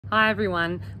Hi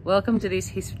everyone, welcome to this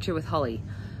History with Holly.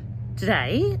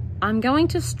 Today I'm going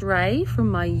to stray from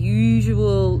my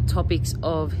usual topics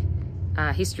of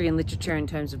history and literature in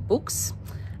terms of books,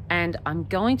 and I'm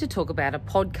going to talk about a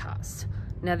podcast.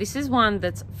 Now this is one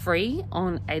that's free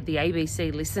on the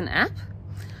ABC Listen app,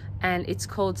 and it's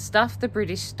called Stuff the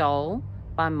British Stole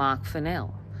by Marc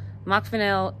Fennel. Marc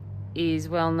Fennel is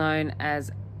well known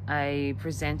as a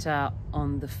presenter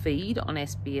on The Feed on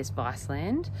SBS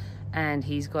Viceland, and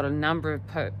he's got a number of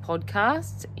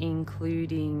podcasts,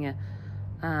 including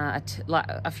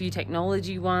a few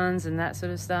technology ones and that sort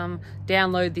of stuff.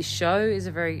 Download This Show is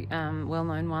a very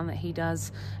well-known one that he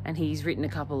does, and he's written a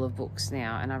couple of books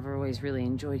now, and I've always really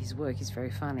enjoyed his work. He's very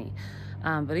funny,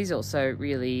 but he's also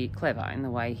really clever in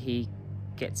the way he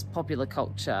gets popular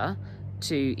culture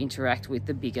to interact with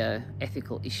the bigger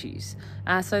ethical issues.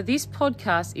 So this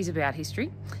podcast is about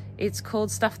history. It's called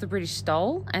Stuff the British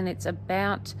Stole, and it's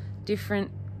about different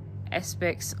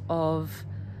aspects of,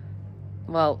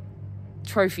 well,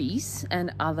 trophies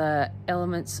and other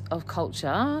elements of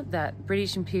culture that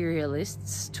British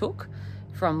imperialists took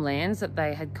from lands that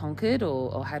they had conquered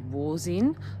or had wars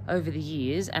in over the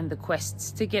years, and the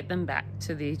quests to get them back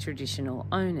to the traditional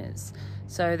owners.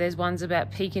 So there's ones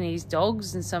about Pekingese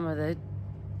dogs and some of the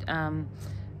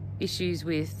issues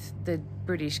with the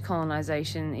British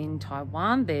colonization in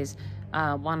Taiwan. There's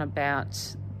one about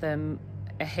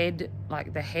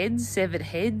severed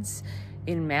heads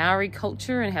in Maori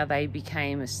culture and how they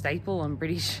became a staple on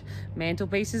British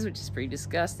mantelpieces, which is pretty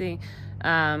disgusting.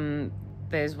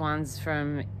 There's ones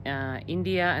from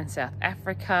India and South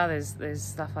Africa. There's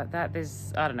stuff like that.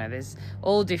 There's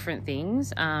all different things.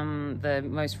 The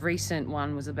most recent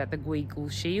one was about the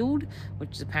Guigul Shield,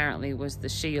 which apparently was the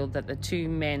shield that the two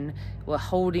men were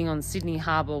holding on Sydney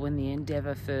Harbour when the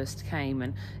Endeavour first came,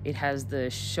 and it has the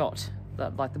shot,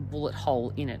 like the bullet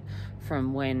hole in it,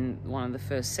 from when one of the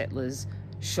first settlers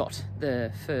shot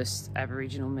the first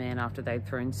Aboriginal man after they'd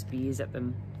thrown spears at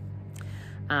them.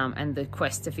 And the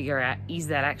quest to figure out, is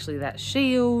that actually that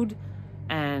shield,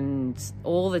 and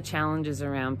all the challenges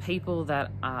around people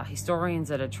that are historians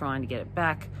that are trying to get it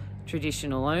back,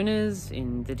 traditional owners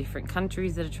in the different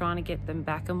countries that are trying to get them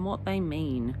back, and what they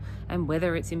mean and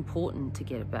whether it's important to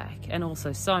get it back. And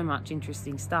also so much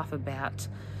interesting stuff about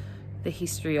the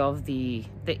history of the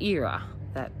era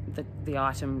that the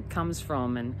item comes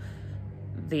from, and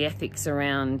the ethics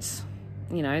around,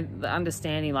 the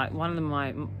understanding. Like one of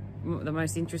the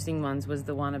most interesting ones was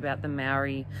the one about the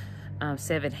Maori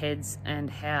severed heads, and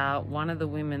how one of the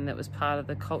women that was part of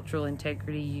the cultural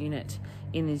integrity unit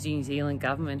in the New Zealand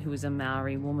government, who was a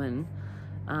Maori woman,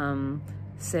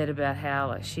 said about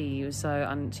how she was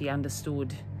she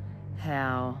understood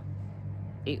how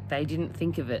they didn't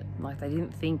think of it, like they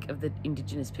didn't think of the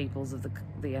indigenous peoples of the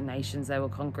nations they were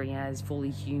conquering as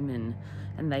fully human,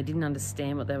 and they didn't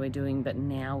understand what they were doing, but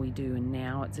now we do, and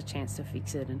now it's a chance to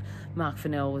fix it. And Marc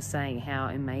Fennel was saying how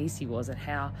amazed he was at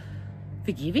how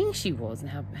forgiving she was,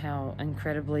 and how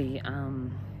incredibly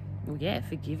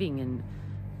forgiving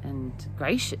and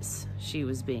gracious she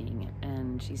was being.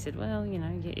 And she said, well, you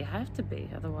have to be,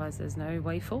 otherwise there's no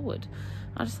way forward.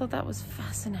 I just thought that was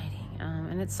fascinating,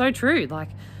 and it's so true. Like,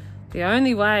 the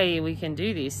only way we can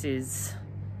do this is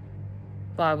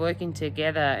by working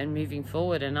together and moving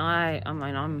forward. And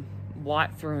I'm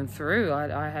white through and through.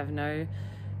 I have no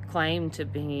claim to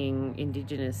being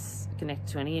Indigenous, connected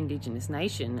to any Indigenous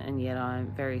nation, and yet I'm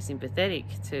very sympathetic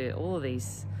to all of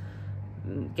these,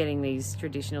 getting these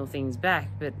traditional things back.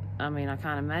 But I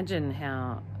can't imagine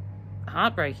how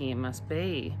heartbreaking it must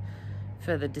be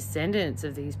for the descendants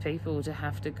of these people to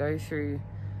have to go through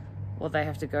what they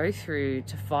have to go through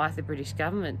to fight the British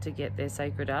government to get their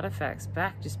sacred artifacts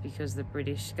back, just because the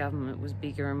British government was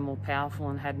bigger and more powerful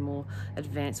and had more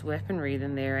advanced weaponry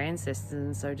than their ancestors,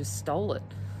 and so just stole it.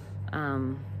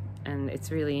 And it's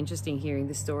really interesting hearing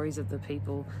the stories of the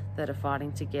people that are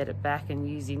fighting to get it back and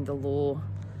using the law,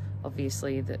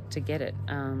 obviously, to get it.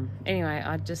 Anyway,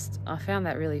 I found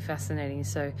that really fascinating.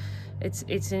 So it's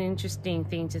an interesting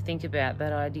thing to think about,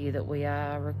 that idea that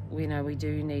we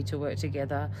do need to work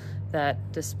together,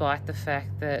 that despite the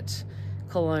fact that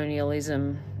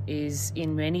colonialism is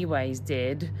in many ways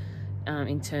dead,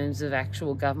 in terms of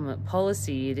actual government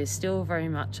policy, it is still very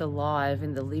much alive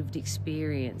in the lived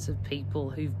experience of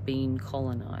people who've been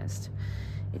colonized.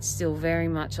 It's still very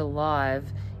much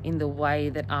alive in the way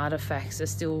that artifacts are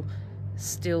still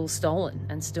stolen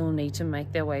and still need to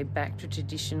make their way back to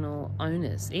traditional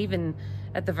owners, even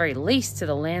at the very least to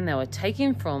the land they were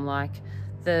taken from. Like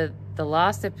the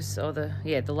last episode,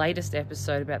 the latest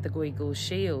episode about the Guigul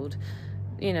Shield,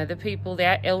 you know, the people,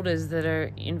 the elders that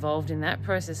are involved in that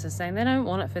process are saying they don't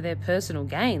want it for their personal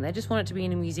gain. They just want it to be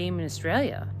in a museum in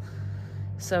Australia.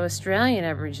 So Australian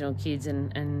Aboriginal kids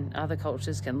and other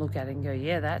cultures can look at it and go,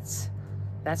 yeah, that's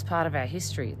part of our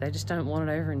history. They just don't want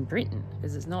it over in Britain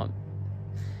because it's not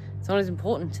as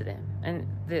important to them. And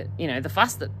the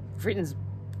fuss that Britain's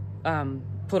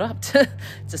put up to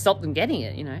stop them getting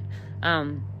it, you know.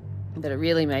 But it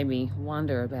really made me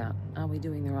wonder about, are we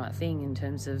doing the right thing in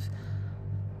terms of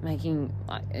making,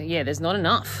 there's not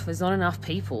enough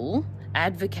people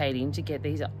advocating to get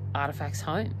these artifacts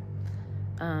home.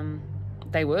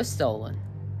 They were stolen,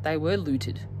 they were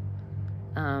looted,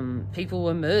 people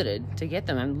were murdered to get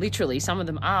them, and literally some of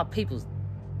them are people's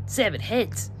severed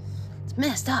heads. It's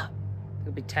messed up.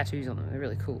 Got big tattoos on them, they're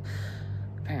really cool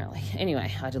apparently. Anyway, I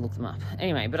had to look them up.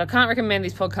 Anyway, but I can't recommend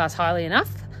this podcast highly enough.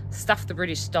 Stuff the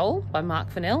British Stole by Marc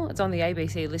Fennel. It's on the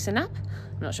ABC Listen app.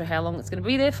 I'm not sure how long it's going to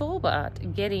be there for,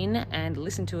 but get in and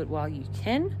listen to it while you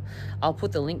can. I'll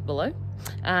put the link below.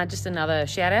 Just another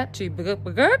shout out to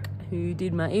Bagurk, who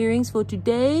did my earrings for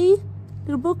today.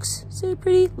 Little books, so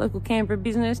pretty. Local Canberra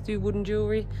business, do wooden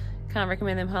jewellery. Can't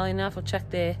recommend them highly enough. I'll check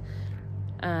their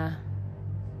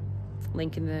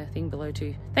link in the thing below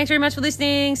too. Thanks very much for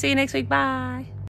listening. See you next week. Bye.